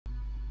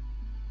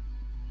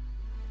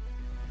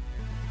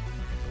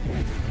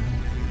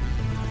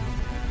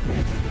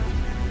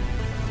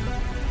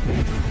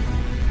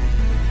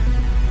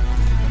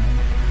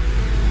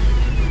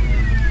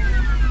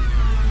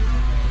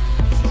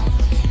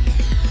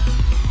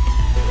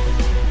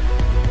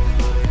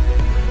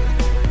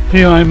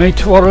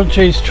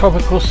Meteorology's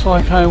Tropical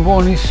Cyclone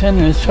Warning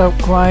Centre has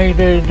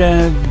upgraded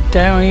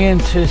Darian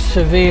to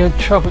Severe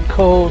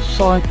Tropical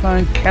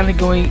Cyclone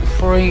Category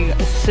 3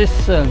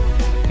 system.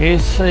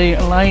 Here's the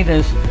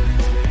latest.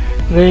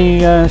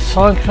 The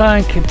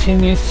cyclone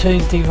continues to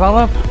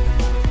develop,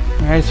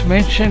 as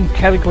mentioned,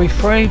 Category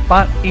 3,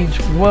 but is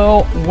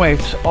well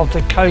west of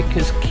the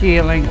Cocos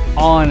Keeling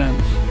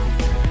Islands.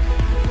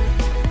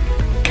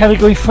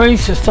 Category 3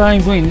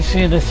 sustained winds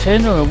near the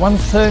centre of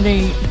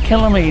 130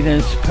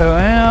 km per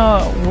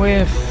hour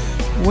with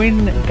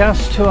wind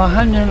gusts to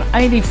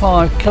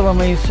 185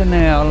 km an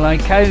hour,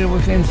 located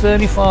within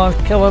 35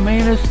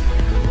 km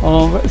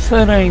of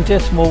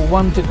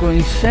 13.1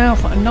 degrees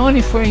south and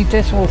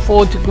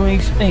 93.4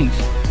 degrees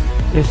east.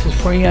 This is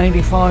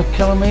 385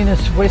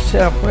 km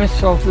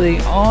west-southwest of the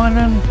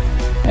island,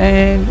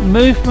 and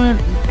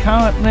movement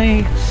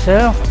currently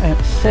south at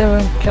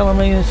 7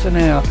 km an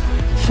hour.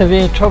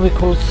 Severe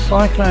Tropical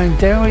Cyclone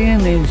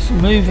Darian is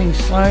moving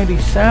slowly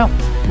south,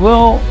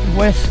 well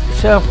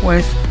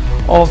west-southwest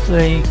of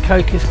the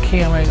Cocos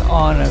Keeling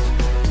Islands.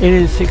 It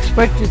is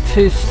expected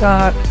to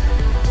start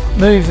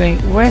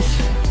moving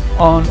west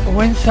on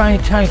Wednesday,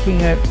 taking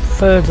it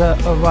further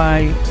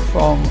away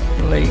from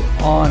the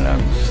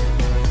islands.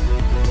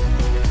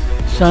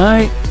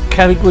 So,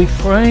 Category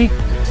 3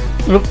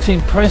 looks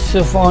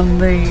impressive on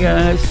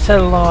the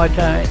satellite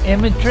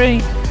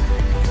imagery.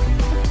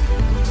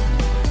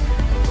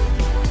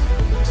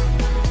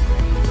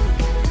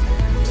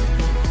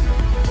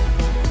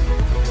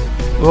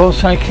 We're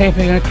also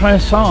keeping a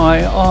close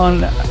eye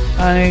on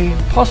a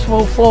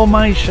possible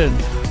formation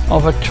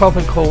of a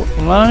tropical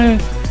low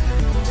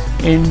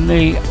in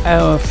the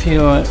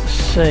HWRF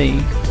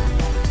Sea.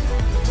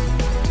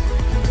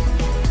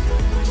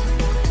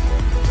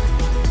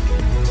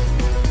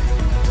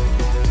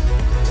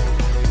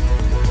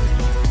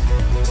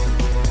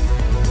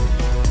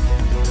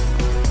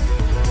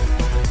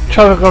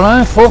 Tropical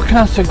low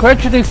forecast to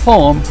gradually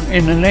form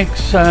in the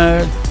next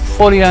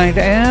 48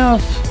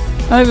 hours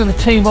over the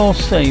Timor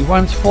Sea.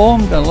 Once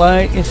formed, the low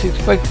is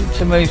expected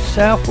to move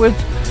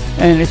southwards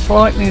and is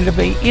likely to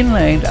be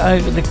inland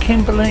over the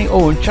Kimberley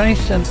or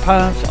adjacent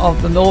parts of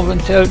the Northern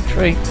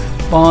Territory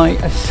by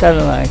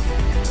Saturday.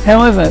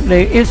 However,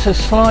 there is a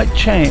slight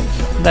chance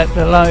that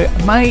the low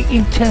may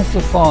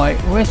intensify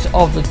west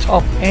of the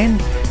top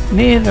end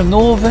near the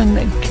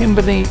northern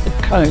Kimberley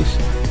coast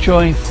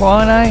during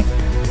Friday,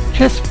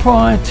 just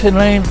prior to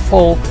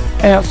landfall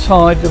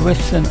outside the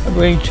western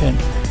region.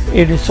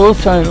 It is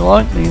also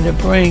likely to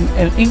bring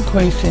an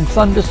increase in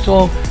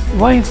thunderstorm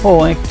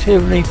rainfall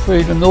activity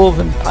through the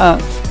northern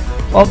parts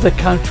of the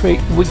country,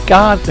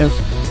 regardless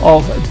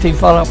of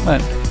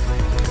development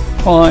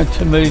prior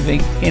to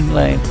moving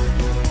inland.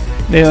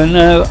 There are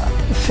no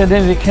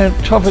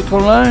significant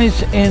tropical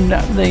lows in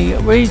the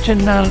region,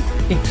 none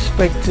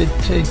expected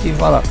to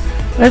develop.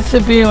 That's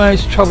the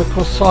Bureau's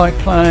Tropical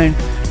Cyclone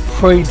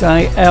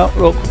 3-day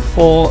outlook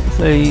for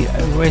the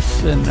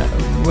western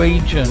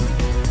region.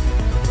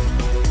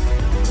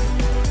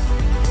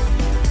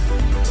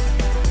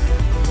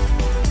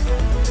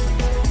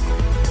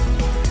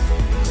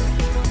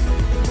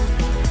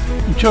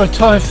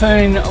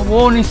 Typhoon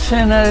Warning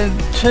Centre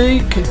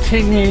 2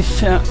 continues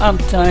to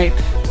update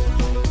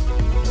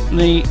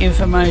the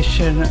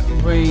information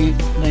re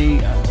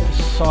the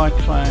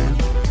cyclone.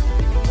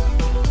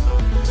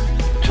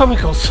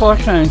 Tropical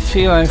Cyclone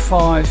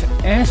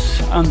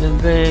 05S under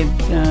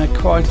their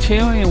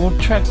criteria will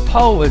track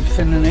poleward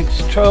for the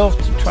next 12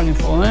 to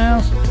 24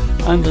 hours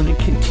under the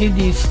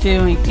continued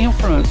steering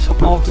influence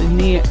of the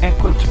near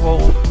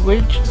equatorial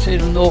ridge to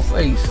the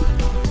northeast.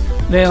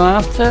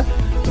 Thereafter,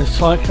 the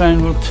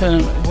cyclone will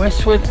turn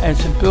westward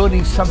as a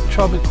building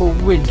subtropical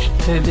ridge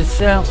to the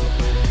south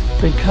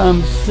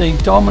becomes the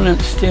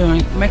dominant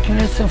steering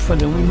mechanism for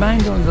the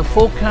remainder of the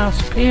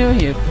forecast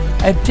period.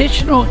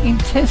 Additional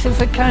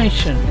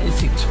intensification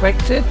is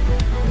expected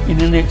in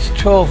the next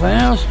 12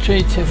 hours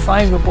due to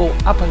favourable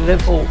upper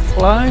level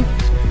flow,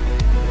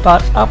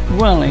 but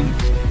upwelling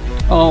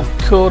of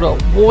cooler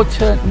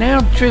water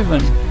now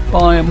driven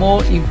by a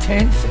more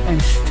intense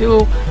and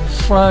still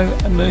slow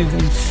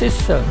moving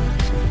system,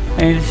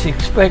 and is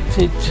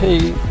expected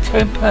to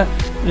temper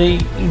the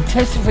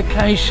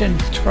intensification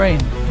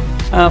trend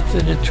after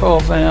the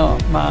 12-hour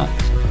mark.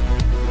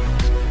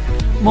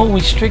 More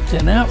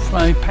restricted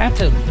outflow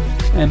pattern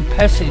and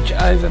passage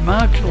over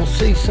marginal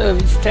sea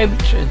surface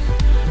temperatures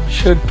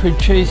should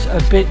produce a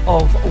bit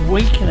of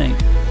weakening,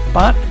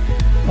 but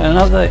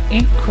another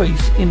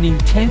increase in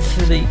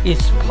intensity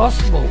is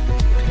possible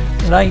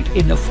late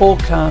in the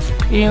forecast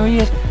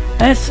period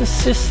as the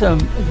system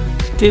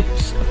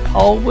dips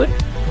poleward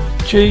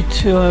due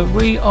to a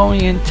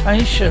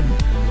reorientation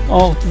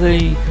of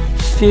the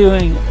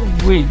steering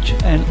ridge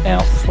and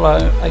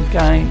outflow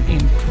again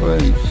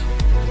improves.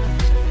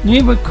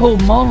 Numerical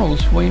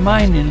models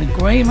remain in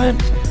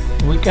agreement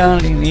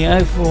regarding the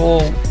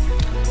overall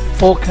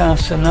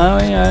forecast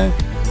scenario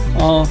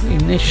of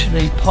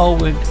initially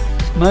poleward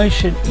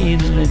motion in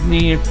the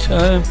near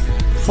term,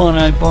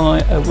 followed by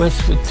a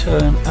westward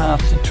turn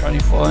after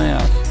 24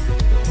 hours.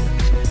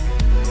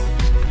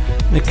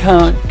 The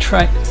current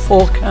track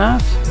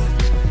forecast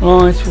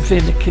lies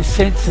within the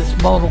consensus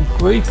model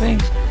grouping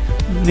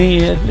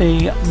near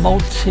the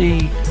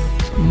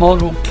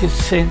multi-model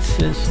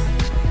consensus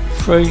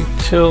through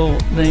till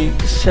the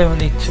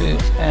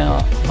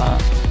 72-hour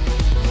mark.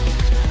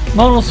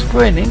 Model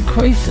spread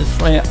increases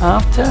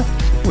thereafter,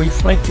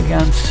 reflecting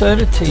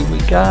uncertainty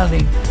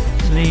regarding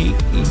the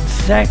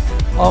exact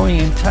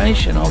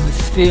orientation of the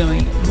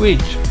steering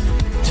ridge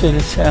to the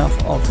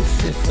south of the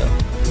system.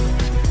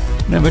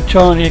 The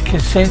majority of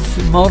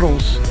consensus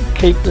models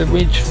keep the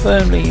ridge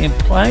firmly in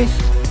place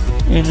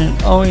in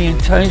an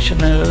orientation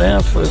that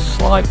allows for a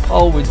slight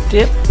poleward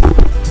dip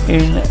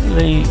in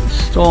the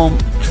storm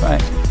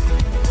track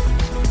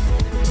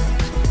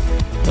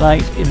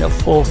late in the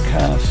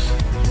forecast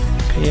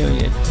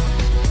period.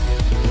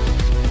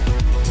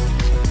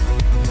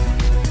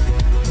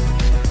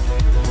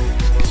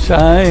 So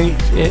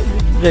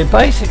they're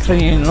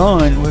basically in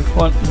line with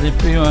what the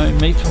Bureau of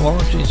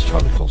Meteorology's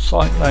Tropical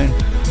Cyclone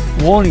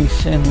Warning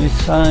Centre is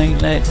saying,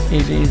 that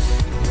it is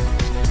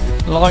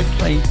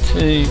likely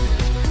to,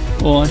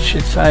 or I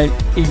should say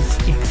is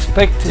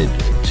expected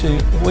to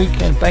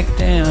weaken back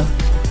down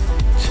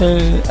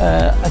to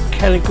a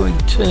Category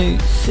 2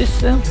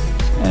 system,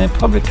 and then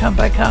probably come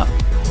back up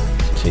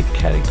to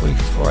Category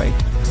 3.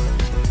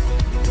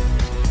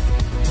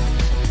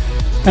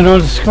 And on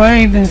the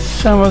screen is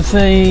some of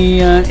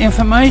the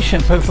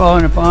information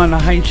provided by the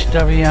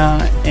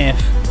HWRF.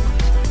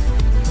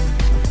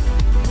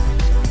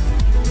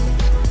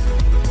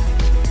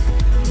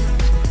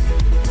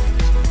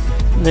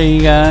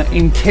 The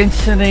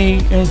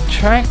intensity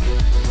track,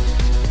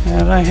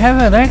 they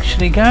have it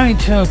actually going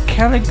to a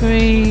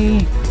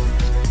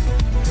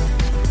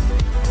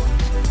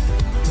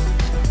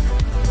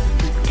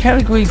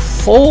Category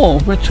 4,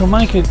 which will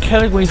make it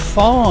Category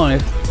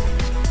 5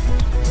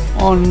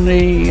 on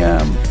the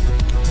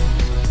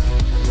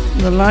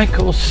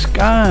local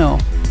scale,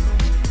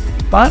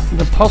 but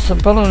the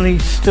possibility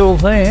is still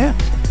there.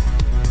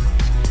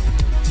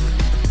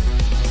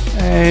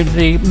 And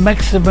the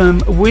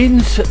maximum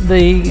winds,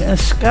 the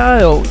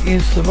scale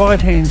is the right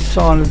hand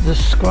side of the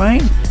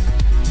screen.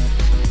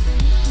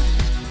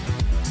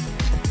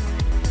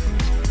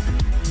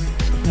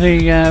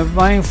 The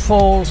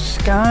rainfall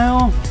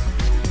scale,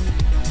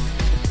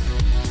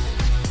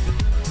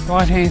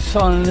 right hand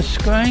side of the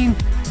screen.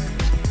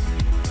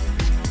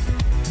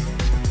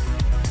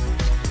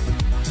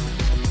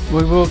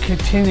 We will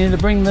continue to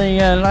bring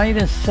the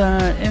latest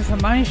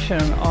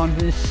information on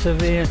this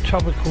severe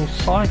tropical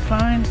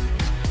cyclone.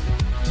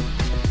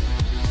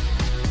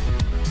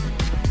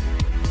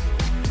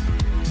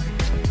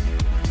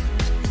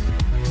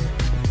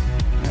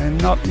 And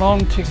not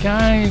long to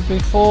go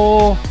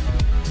before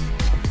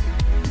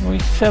we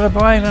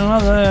celebrate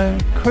another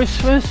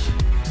Christmas.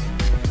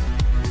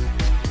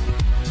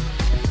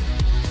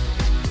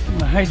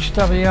 The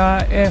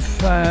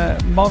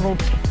HWRF model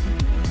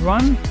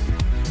run.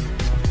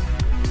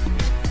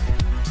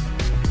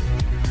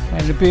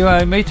 And the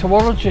Bureau of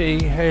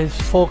Meteorology has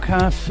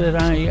forecasted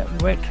a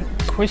wet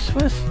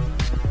Christmas.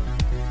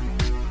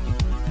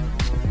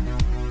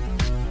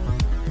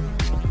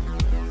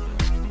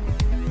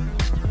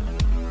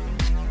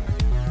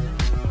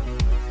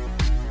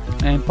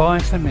 And bye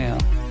for now.